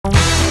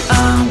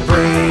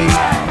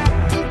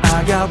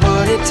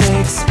it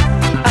takes.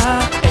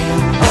 I am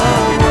a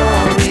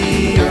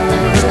warrior.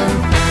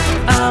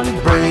 I'm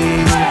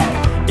brave.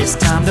 It's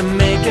time to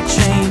make a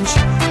change.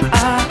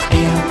 I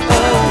am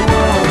a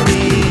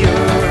warrior.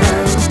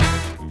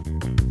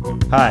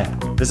 Hi,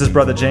 this is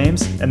Brother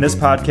James, and this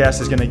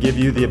podcast is going to give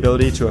you the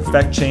ability to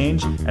affect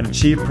change and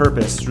achieve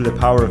purpose through the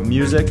power of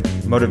music,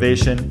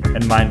 motivation,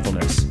 and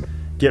mindfulness.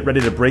 Get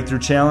ready to break through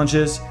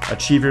challenges,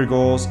 achieve your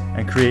goals,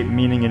 and create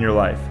meaning in your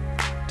life.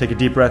 Take a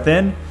deep breath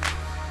in.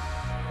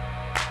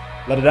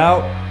 Let it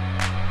out.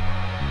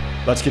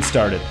 Let's get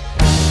started.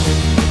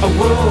 I'm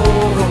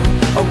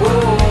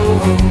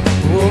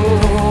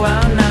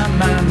not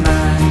my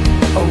mind.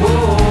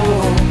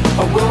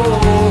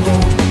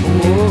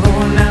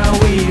 Now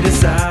we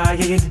decide.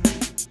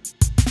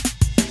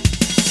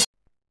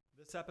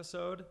 This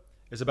episode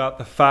is about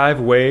the 5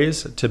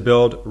 ways to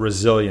build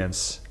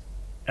resilience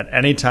at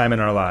any time in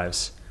our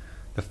lives.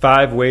 The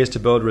 5 ways to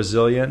build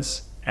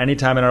resilience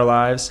anytime in our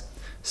lives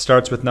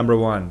starts with number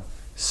 1,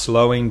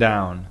 slowing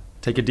down.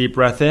 Take a deep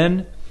breath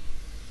in.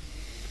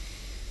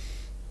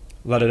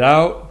 Let it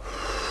out.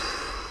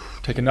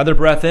 Take another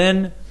breath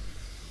in.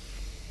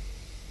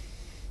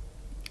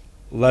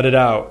 Let it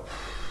out.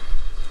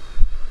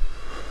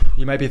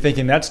 You might be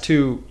thinking that's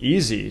too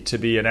easy to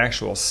be an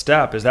actual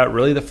step. Is that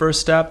really the first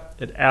step?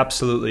 It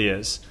absolutely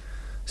is.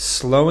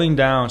 Slowing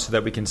down so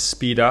that we can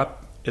speed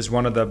up is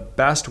one of the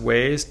best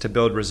ways to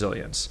build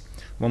resilience.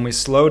 When we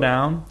slow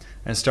down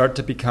and start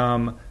to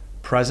become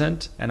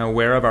present and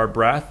aware of our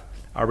breath,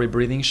 are we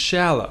breathing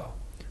shallow?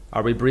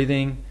 Are we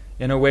breathing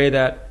in a way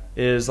that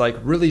is like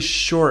really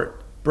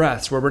short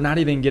breaths where we're not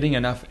even getting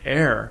enough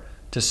air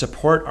to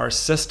support our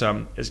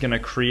system? Is going to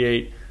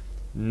create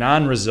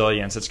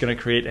non-resilience. It's going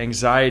to create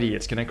anxiety.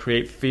 It's going to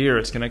create fear.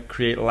 It's going to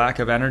create lack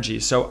of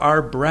energy. So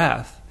our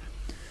breath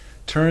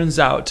turns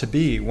out to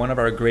be one of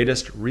our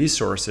greatest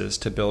resources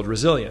to build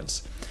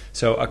resilience.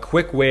 So a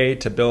quick way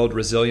to build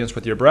resilience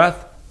with your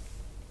breath,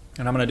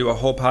 and I'm going to do a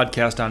whole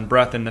podcast on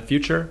breath in the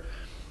future.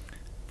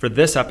 For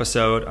this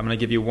episode, I'm going to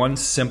give you one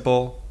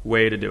simple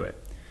way to do it.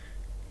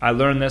 I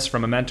learned this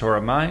from a mentor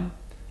of mine.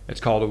 It's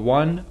called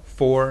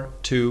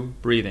 1-4-2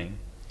 breathing.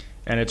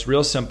 And it's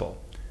real simple.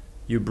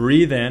 You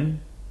breathe in,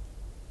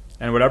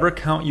 and whatever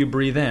count you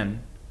breathe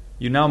in,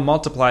 you now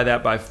multiply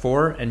that by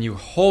 4, and you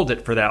hold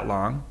it for that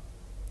long.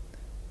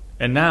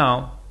 And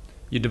now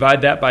you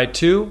divide that by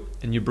 2,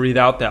 and you breathe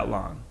out that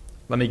long.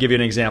 Let me give you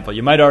an example.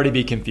 You might already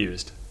be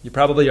confused. You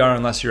probably are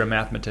unless you're a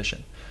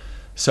mathematician.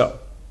 So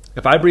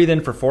if I breathe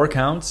in for 4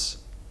 counts,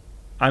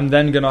 I'm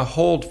then going to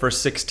hold for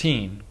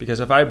 16, because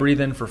if I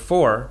breathe in for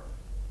 4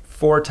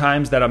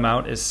 times that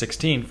amount is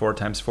 16. 4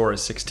 times 4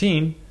 is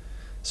 16.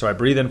 So I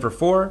breathe in for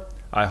 4,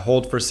 I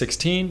hold for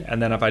 16,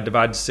 and then if I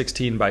divide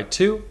 16 by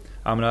 2,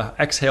 I'm going to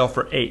exhale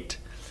for 8.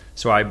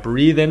 So I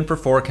breathe in for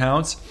 4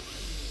 counts,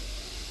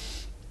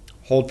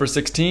 hold for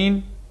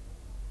 16,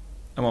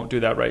 I won't do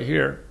that right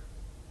here,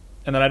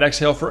 and then I'd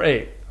exhale for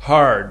 8.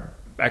 Hard,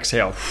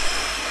 exhale.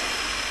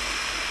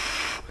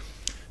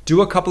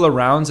 Do a couple of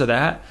rounds of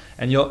that,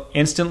 and you'll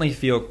instantly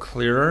feel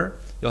clearer.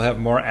 You'll have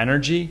more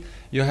energy.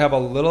 You'll have a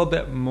little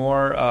bit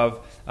more of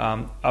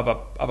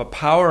a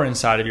power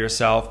inside of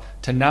yourself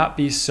to not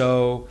be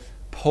so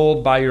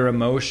pulled by your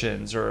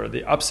emotions, or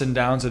the ups and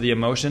downs of the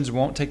emotions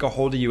won't take a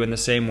hold of you in the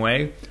same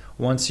way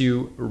once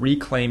you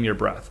reclaim your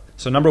breath.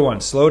 So number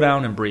 1, slow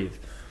down and breathe.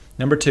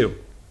 Number 2,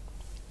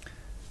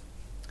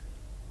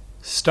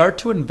 start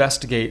to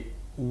investigate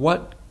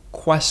what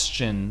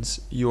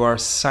questions you are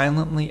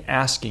silently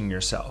asking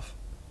yourself.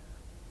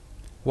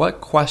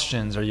 What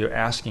questions are you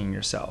asking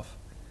yourself?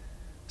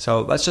 So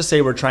let's just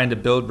say we're trying to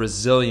build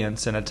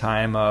resilience in a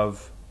time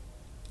of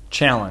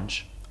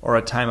challenge, or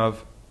a time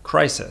of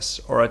crisis,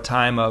 or a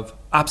time of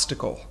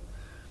obstacle.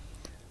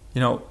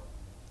 You know,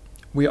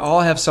 we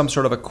all have some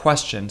sort of a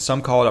question,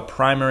 some call it a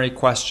primary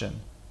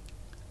question,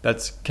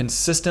 that's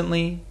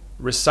consistently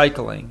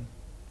recycling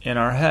in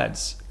our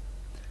heads.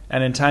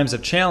 And in times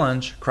of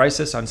challenge,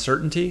 crisis,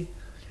 uncertainty,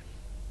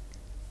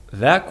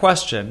 that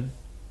question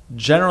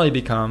generally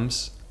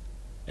becomes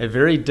a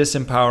very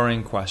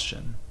disempowering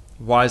question.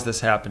 Why is this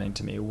happening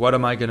to me? What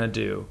am I going to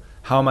do?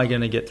 How am I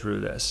going to get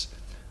through this?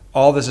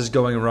 All this is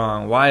going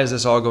wrong. Why is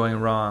this all going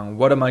wrong?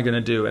 What am I going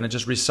to do? And it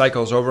just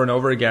recycles over and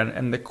over again.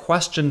 And the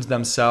questions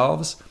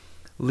themselves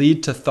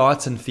lead to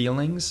thoughts and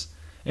feelings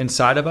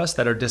inside of us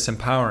that are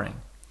disempowering.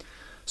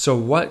 So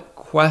what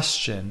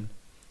question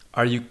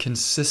are you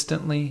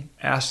consistently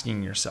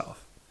asking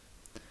yourself?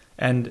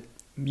 And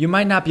you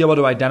might not be able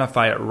to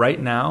identify it right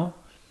now.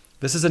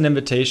 This is an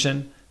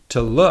invitation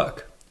to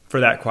look for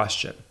that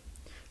question,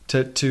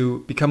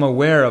 to become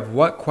aware of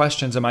what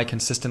questions am I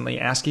consistently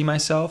asking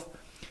myself,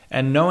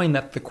 and knowing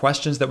that the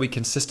questions that we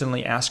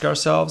consistently ask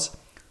ourselves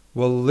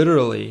will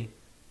literally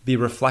be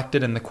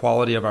reflected in the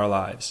quality of our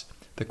lives.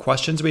 The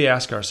questions we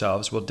ask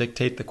ourselves will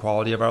dictate the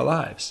quality of our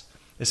lives,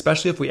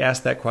 especially if we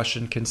ask that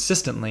question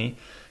consistently,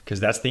 because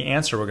that's the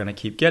answer we're going to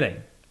keep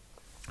getting.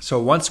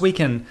 So once we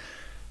can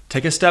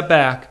take a step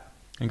back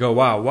and go,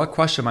 wow, what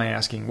question am I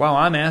asking? Wow,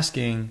 I'm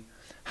asking,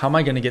 how am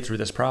I going to get through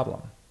this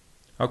problem?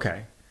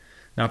 Okay,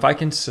 Now, if I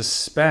can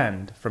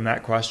suspend from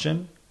that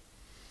question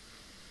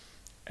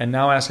and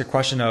now ask a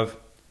question of,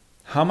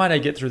 how might I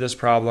get through this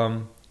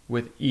problem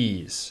with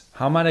ease?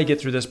 How might I get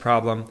through this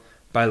problem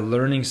by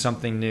learning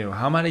something new?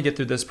 How might I get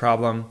through this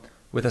problem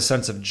with a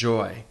sense of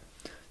joy?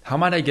 How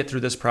might I get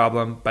through this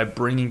problem by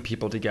bringing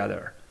people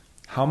together?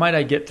 How might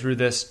I get through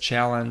this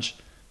challenge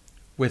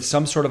with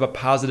some sort of a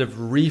positive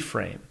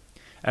reframe?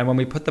 And when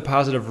we put the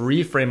positive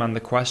reframe on the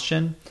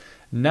question,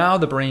 now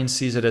the brain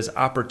sees it as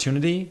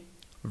opportunity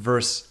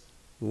versus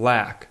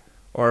lack,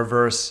 or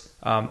versus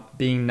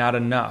being not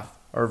enough,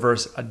 or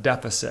versus a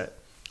deficit.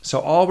 So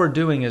all we're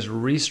doing is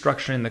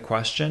restructuring the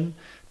question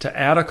to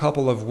add a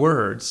couple of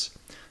words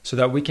so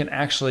that we can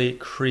actually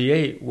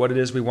create what it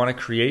is we want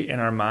to create in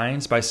our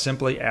minds by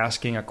simply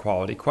asking a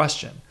quality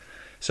question.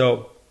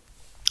 So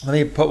let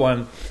me put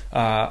one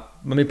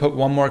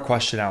more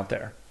question out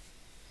there.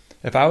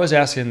 If I was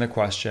asking the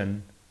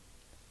question,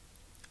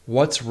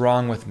 what's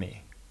wrong with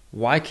me?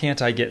 Why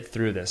can't I get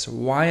through this?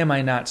 Why am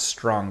I not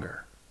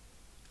stronger?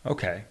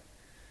 Okay.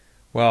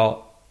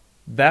 Well,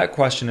 that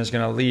question is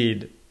going to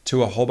lead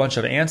to a whole bunch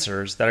of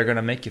answers that are going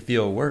to make you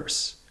feel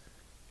worse.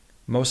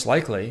 Most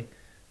likely,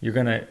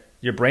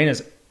 your brain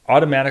is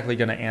automatically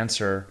going to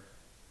answer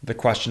the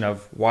question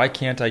of, why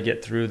can't I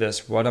get through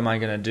this? What am I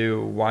going to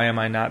do? Why am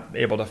I not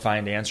able to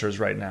find answers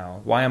right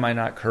now? Why am I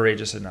not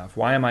courageous enough?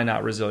 Why am I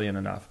not resilient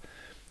enough?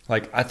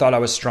 Like, I thought I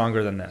was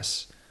stronger than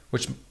this,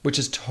 which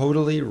is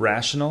totally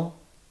rational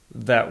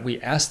that we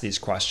ask these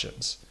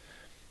questions,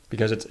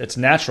 because it's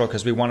natural,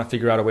 because we want to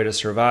figure out a way to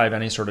survive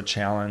any sort of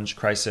challenge,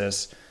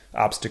 crisis,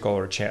 obstacle,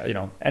 or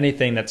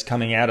anything that's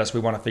coming at us. We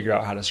want to figure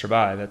out how to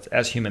survive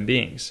as human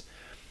beings.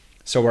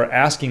 So we're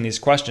asking these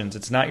questions.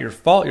 It's not your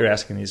fault you're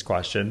asking these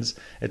questions.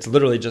 It's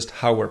literally just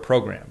how we're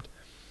programmed.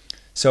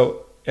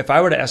 So if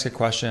I were to ask a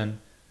question,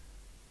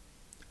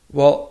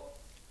 well,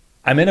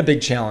 I'm in a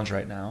big challenge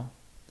right now.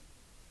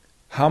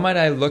 How might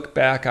I look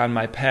back on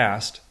my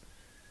past,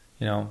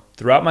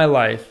 throughout my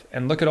life,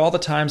 and look at all the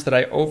times that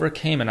I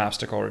overcame an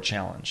obstacle or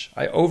challenge?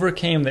 I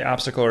overcame the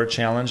obstacle or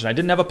challenge, and I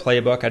didn't have a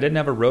playbook. I didn't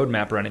have a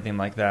roadmap or anything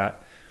like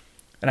that.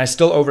 And I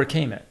still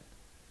overcame it.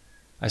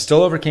 I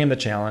still overcame the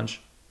challenge.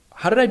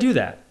 How did I do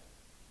that?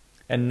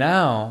 And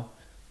now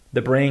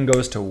the brain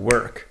goes to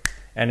work,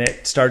 and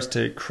it starts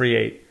to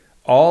create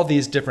all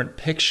these different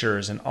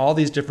pictures and all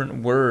these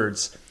different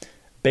words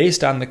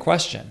based on the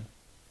question.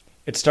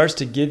 It starts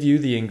to give you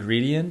the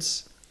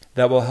ingredients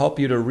that will help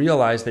you to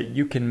realize that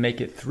you can make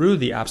it through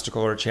the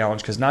obstacle or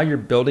challenge, because now you're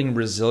building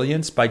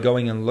resilience by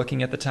going and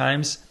looking at the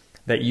times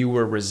that you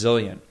were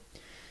resilient.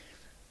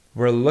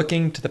 We're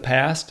looking to the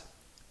past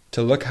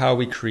to look how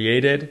we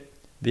created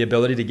the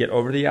ability to get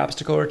over the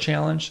obstacle or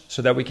challenge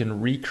so that we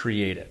can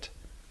recreate it.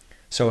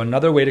 So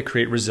another way to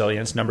create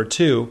resilience, number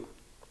 2,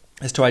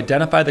 is to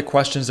identify the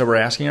questions that we're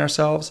asking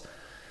ourselves.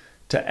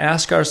 To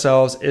ask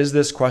ourselves, is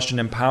this question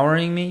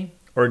empowering me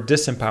or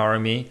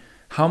disempowering me?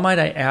 How might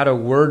I add a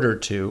word or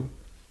two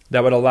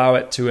that would allow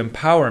it to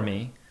empower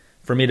me,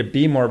 for me to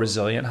be more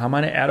resilient? How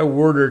might I add a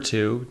word or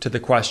two to the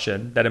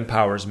question that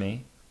empowers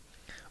me?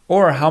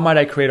 Or how might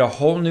I create a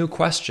whole new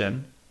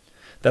question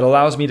that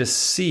allows me to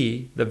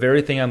see the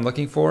very thing I'm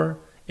looking for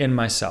in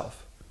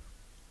myself?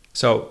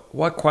 So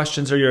what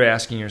questions are you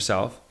asking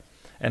yourself,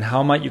 and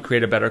how might you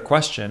create a better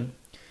question,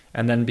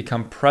 and then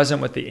become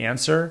present with the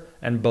answer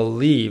and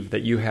believe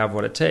that you have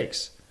what it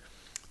takes?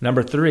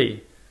 Number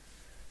 3,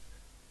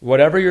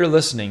 whatever you're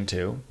listening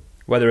to,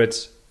 whether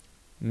it's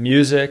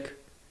music,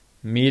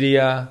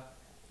 media,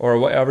 or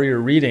whatever you're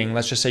reading,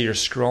 let's just say you're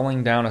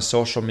scrolling down a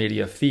social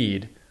media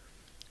feed,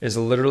 is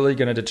literally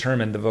going to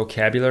determine the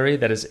vocabulary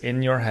that is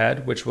in your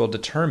head, which will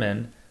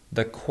determine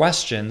the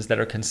questions that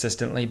are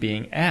consistently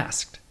being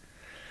asked.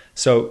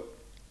 So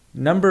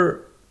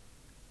number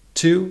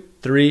 2,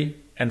 3,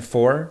 and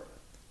 4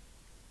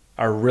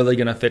 are really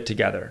going to fit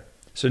together.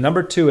 So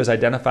number 2 is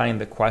identifying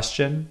the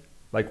question.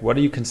 Like, what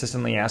are you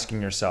consistently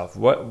asking yourself?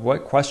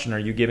 What question are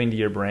you giving to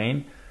your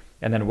brain?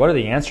 And then what are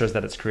the answers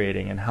that it's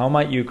creating? And how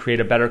might you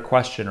create a better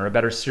question or a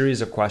better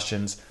series of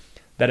questions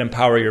that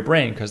empower your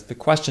brain? Because the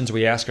questions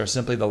we ask are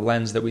simply the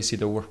lens that we see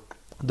the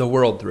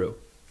world through.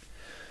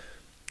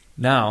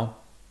 Now,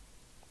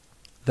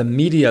 the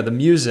media, the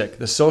music,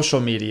 the social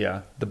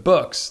media, the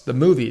books, the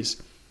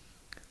movies,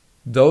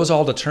 those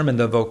all determine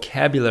the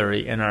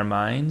vocabulary in our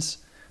minds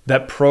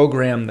that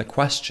program the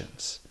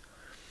questions.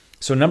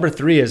 So number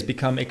 3 is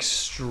become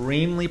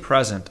extremely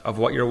present of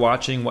what you're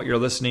watching, what you're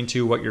listening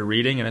to, what you're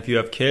reading. And if you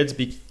have kids,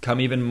 become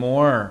even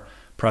more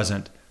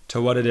present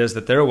to what it is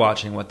that they're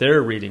watching, what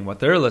they're reading, what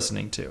they're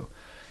listening to.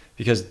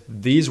 Because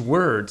these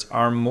words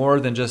are more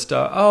than just,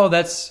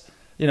 that's,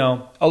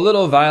 a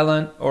little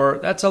violent, or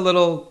that's a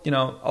little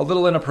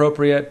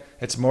inappropriate.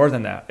 It's more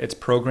than that. It's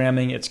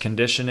programming, it's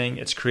conditioning,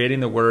 it's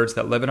creating the words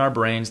that live in our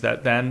brains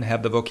that then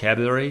have the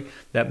vocabulary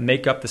that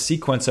make up the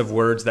sequence of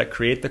words that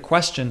create the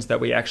questions that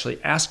we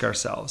actually ask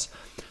ourselves.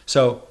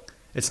 So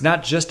it's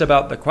not just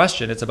about the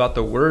question, it's about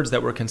the words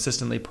that we're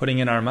consistently putting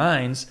in our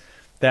minds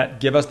that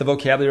give us the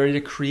vocabulary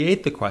to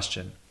create the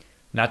question.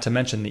 Not to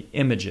mention the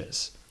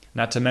images,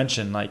 not to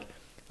mention like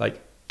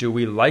Do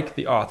we like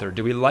the author?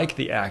 Do we like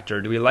the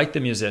actor? Do we like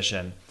the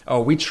musician? Oh,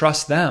 we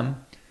trust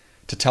them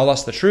to tell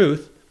us the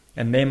truth,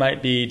 and they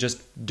might be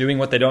just doing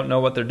what they don't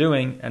know what they're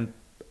doing and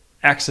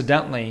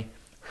accidentally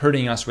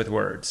hurting us with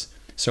words.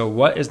 So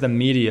what is the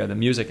media, the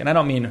music? And I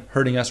don't mean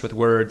hurting us with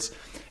words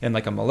in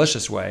like a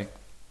malicious way.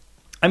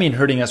 I mean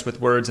hurting us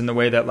with words in the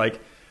way that like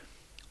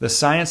the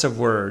science of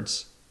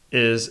words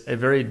is a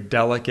very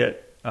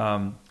delicate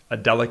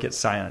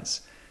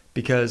science,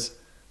 because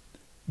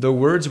the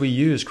words we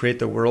use create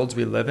the worlds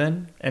we live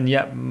in, and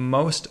yet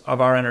most of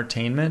our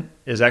entertainment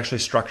is actually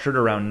structured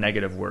around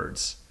negative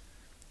words.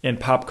 In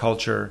pop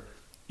culture,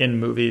 in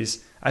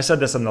movies. I said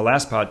this on the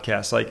last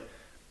podcast, like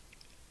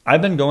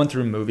I've been going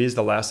through movies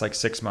the last like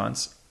 6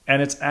 months,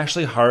 and it's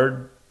actually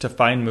hard to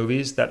find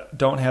movies that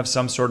don't have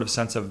some sort of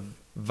sense of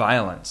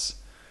violence,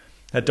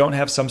 that don't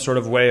have some sort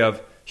of way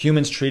of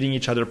humans treating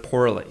each other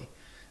poorly.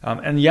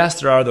 And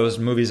yes, there are those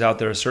movies out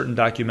there, certain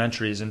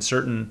documentaries and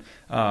certain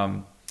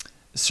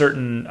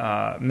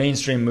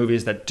mainstream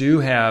movies that do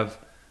have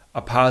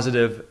a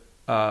positive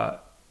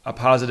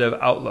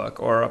outlook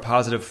or a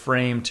positive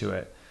frame to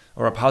it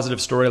or a positive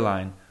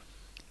storyline.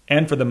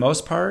 And for the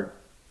most part,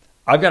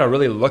 I've got to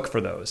really look for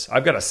those.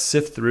 I've got to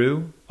sift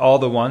through all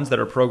the ones that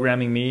are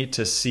programming me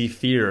to see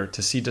fear,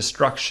 to see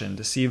destruction,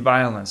 to see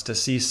violence, to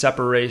see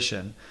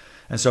separation.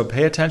 And so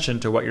pay attention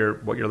to what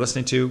you're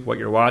listening to, what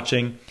you're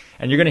watching,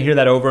 and you're going to hear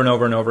that over and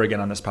over and over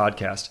again on this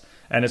podcast.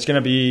 And it's going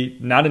to be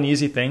not an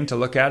easy thing to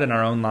look at in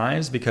our own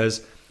lives,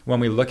 because when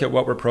we look at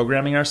what we're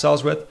programming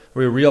ourselves with,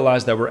 we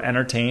realize that we're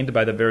entertained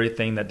by the very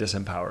thing that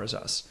disempowers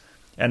us.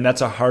 And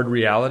that's a hard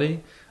reality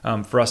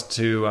for us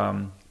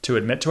to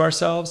admit to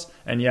ourselves,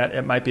 and yet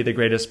it might be the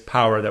greatest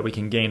power that we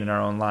can gain in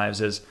our own lives,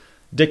 is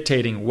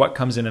dictating what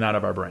comes in and out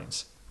of our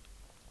brains.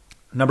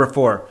 Number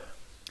 4,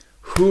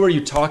 who are you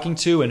talking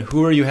to, and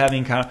who are you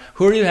having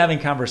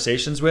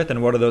conversations with,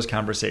 and what are those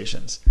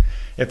conversations?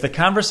 If the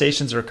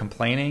conversations are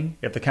complaining,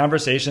 if the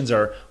conversations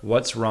are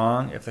what's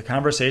wrong, if the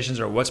conversations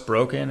are what's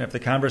broken, if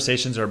the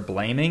conversations are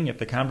blaming, if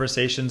the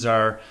conversations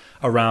are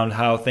around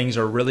how things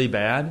are really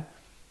bad,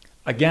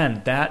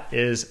 again, that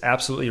is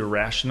absolutely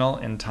irrational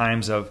in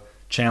times of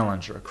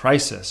challenge or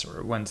crisis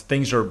or when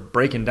things are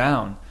breaking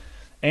down.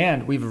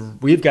 And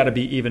we've got to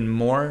be even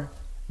more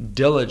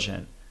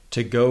diligent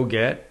to go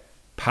get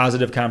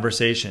positive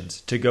conversations,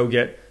 to go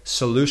get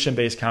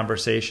solution-based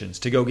conversations,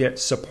 to go get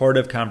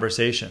supportive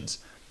conversations.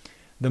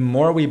 The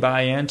more we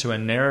buy into a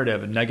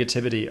narrative of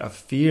negativity, of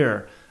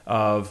fear,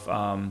 of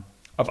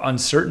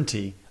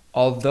uncertainty,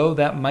 although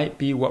that might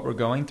be what we're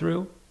going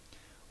through,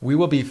 we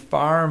will be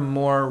far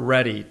more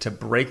ready to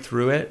break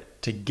through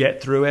it, to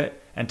get through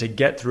it, and to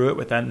get through it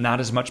with not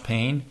as much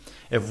pain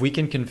if we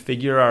can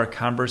configure our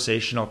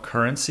conversational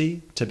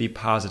currency to be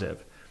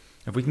positive.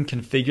 If we can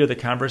configure the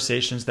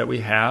conversations that we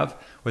have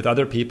with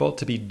other people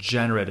to be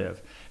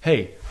generative.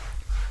 Hey,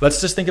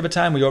 let's just think of a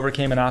time we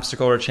overcame an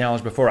obstacle or a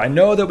challenge before. I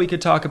know that we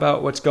could talk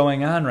about what's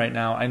going on right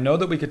now. I know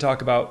that we could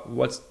talk about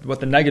what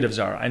the negatives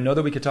are. I know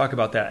that we could talk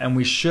about that, and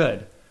we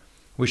should.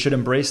 We should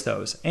embrace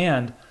those.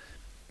 And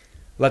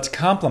let's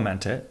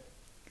complement it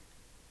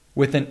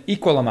with an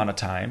equal amount of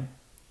time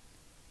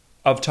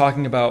of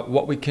talking about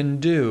what we can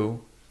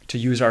do to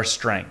use our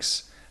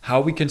strengths,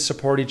 how we can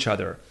support each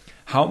other,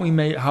 how we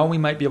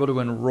might be able to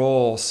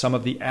enroll some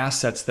of the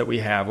assets that we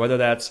have, whether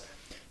that's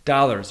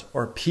dollars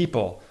or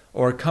people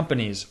or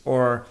companies,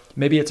 or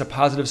maybe it's a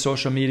positive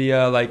social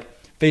media like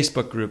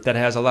Facebook group that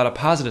has a lot of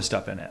positive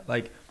stuff in it.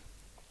 Like,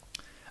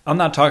 I'm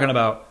not talking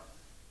about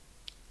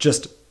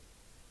just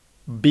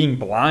being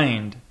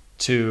blind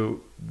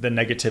to the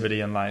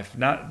negativity in life,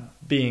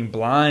 not being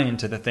blind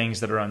to the things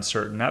that are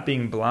uncertain, not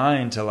being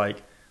blind to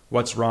like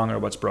what's wrong or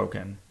what's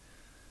broken.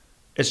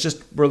 It's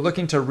just we're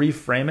looking to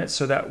reframe it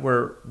so that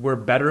we're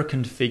better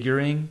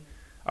configuring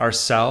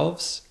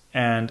ourselves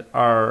and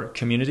our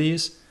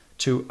communities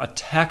to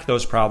attack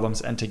those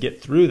problems and to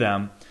get through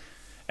them.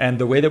 And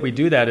the way that we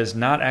do that is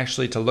not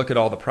actually to look at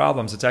all the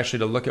problems. It's actually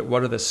to look at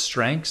what are the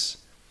strengths,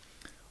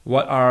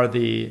 what are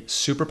the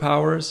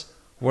superpowers,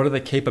 what are the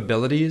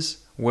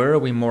capabilities, where are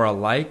we more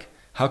alike,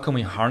 how can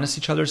we harness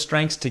each other's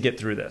strengths to get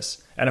through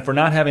this? And if we're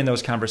not having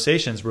those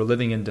conversations, we're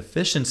living in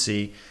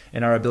deficiency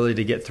in our ability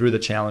to get through the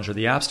challenge or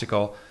the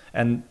obstacle,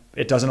 and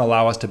it doesn't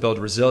allow us to build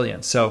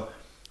resilience. So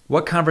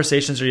what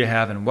conversations are you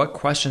having? What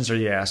questions are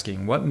you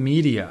asking? What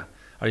media?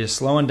 Are you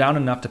slowing down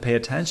enough to pay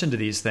attention to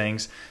these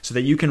things so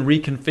that you can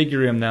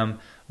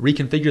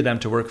reconfigure them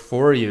to work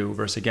for you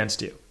versus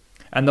against you?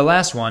 And the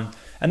last one,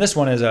 and this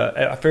one is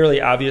a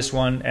fairly obvious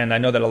one, and I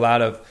know that a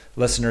lot of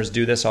listeners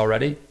do this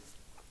already,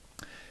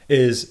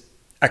 is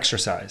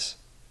exercise.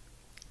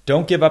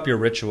 Don't give up your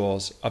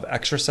rituals of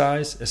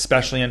exercise,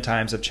 especially in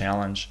times of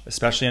challenge,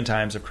 especially in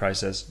times of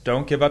crisis.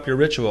 Don't give up your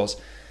rituals.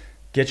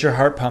 Get your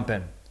heart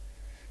pumping.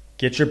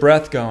 Get your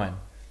breath going.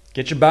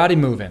 Get your body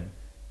moving.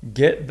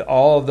 Get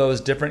all of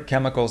those different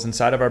chemicals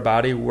inside of our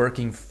body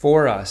working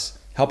for us,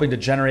 helping to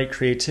generate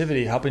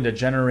creativity, helping to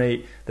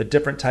generate the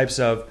different types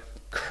of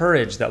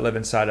courage that live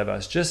inside of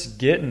us. Just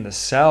getting the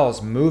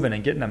cells moving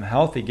and getting them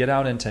healthy. Get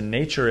out into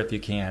nature if you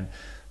can.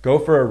 Go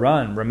for a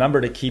run.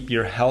 Remember to keep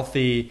your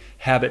healthy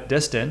habit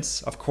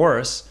distance, of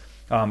course,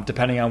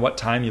 depending on what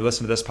time you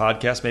listen to this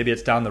podcast. Maybe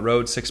it's down the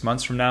road 6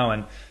 months from now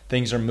and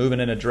things are moving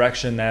in a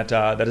direction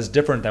that is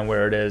different than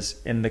where it is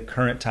in the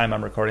current time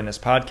I'm recording this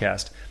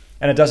podcast.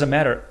 And it doesn't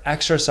matter.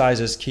 Exercise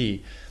is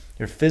key.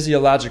 Your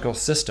physiological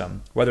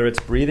system, whether it's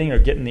breathing or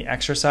getting the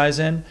exercise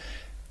in,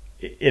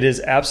 it is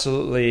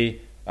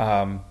absolutely,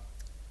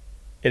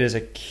 it is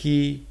a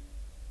key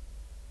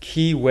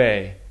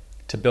way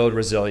to build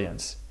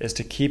resilience, is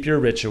to keep your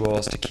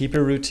rituals, to keep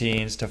your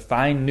routines, to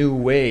find new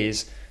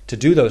ways to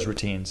do those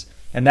routines.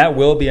 And that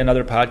will be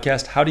another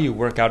podcast. How do you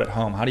work out at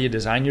home? How do you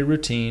design your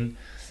routine?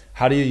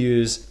 How do you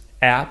use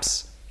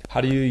apps?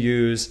 How do you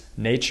use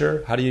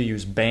nature? How do you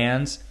use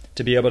bands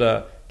to be able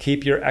to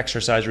keep your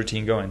exercise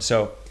routine going?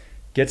 So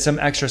get some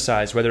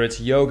exercise, whether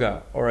it's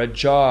yoga or a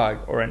jog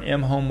or an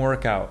in-home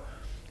workout,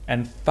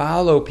 and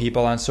follow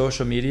people on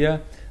social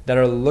media that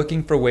are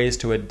looking for ways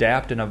to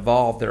adapt and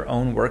evolve their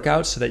own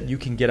workouts so that you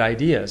can get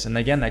ideas. And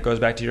again, that goes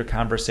back to your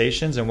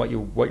conversations and what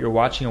you're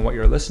watching and what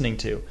you're listening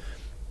to.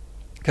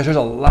 Because there's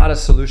a lot of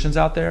solutions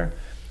out there.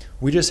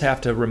 We just have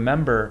to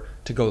remember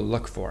to go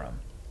look for them.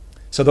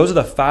 So those are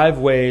the 5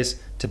 ways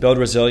to build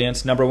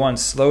resilience. Number 1,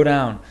 slow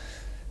down.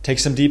 Take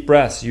some deep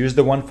breaths. Use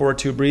the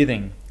 1-4-2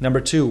 breathing.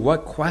 Number 2,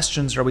 what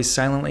questions are we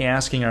silently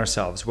asking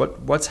ourselves?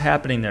 What's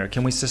happening there?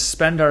 Can we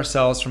suspend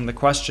ourselves from the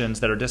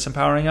questions that are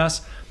disempowering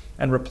us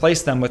and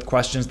replace them with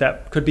questions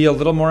that could be a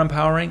little more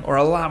empowering or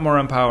a lot more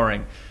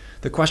empowering?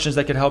 The questions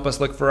that could help us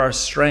look for our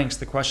strengths,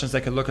 the questions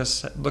that could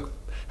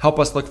help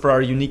us look for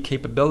our unique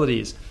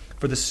capabilities,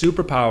 for the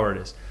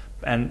superpowers,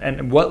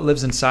 and what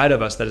lives inside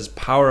of us that is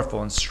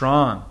powerful and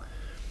strong.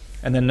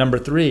 And then number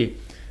 3,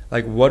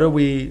 like, what are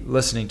we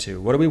listening to?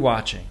 What are we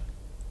watching?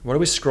 What are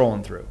we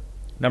scrolling through?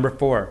 Number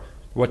 4,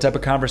 what type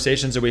of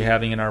conversations are we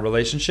having in our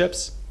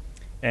relationships?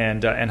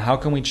 And how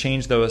can we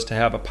change those to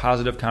have a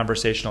positive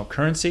conversational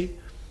currency?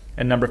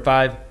 And number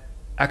 5,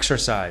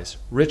 exercise,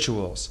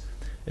 rituals,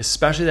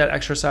 especially that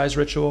exercise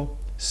ritual,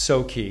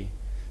 so key.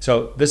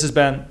 So this has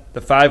been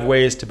the 5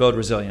 ways to build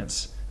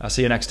resilience. I'll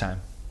see you next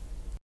time.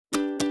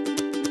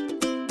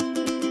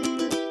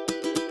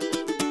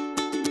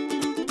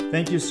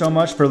 Thank you so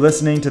much for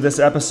listening to this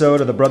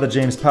episode of the Brother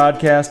James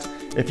Podcast.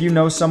 If you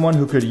know someone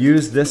who could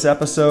use this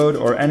episode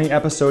or any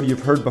episode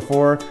you've heard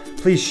before,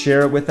 please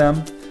share it with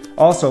them.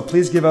 Also,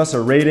 please give us a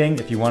rating.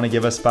 If you want to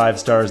give us 5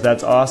 stars,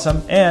 that's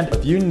awesome. And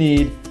if you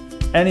need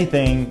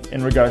anything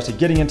in regards to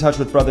getting in touch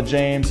with Brother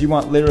James, you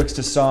want lyrics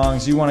to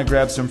songs, you want to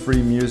grab some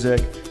free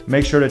music,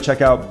 make sure to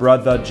check out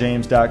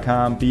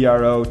brothajames.com,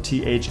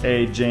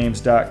 BROTHA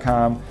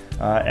James.com,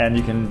 and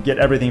you can get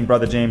everything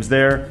Brother James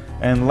there.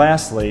 And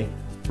lastly,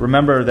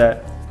 remember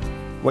that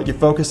what you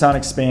focus on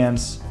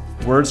expands,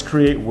 words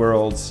create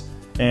worlds,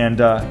 and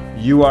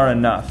you are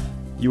enough.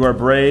 You are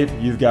brave,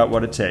 you've got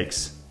what it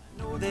takes.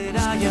 I know that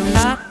I am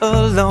not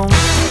alone,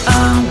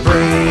 I'm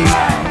brave,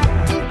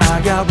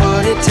 I got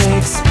what it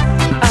takes,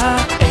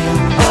 I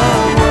am a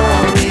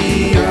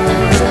warrior,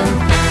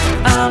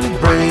 I'm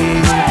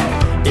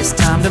brave, it's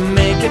time to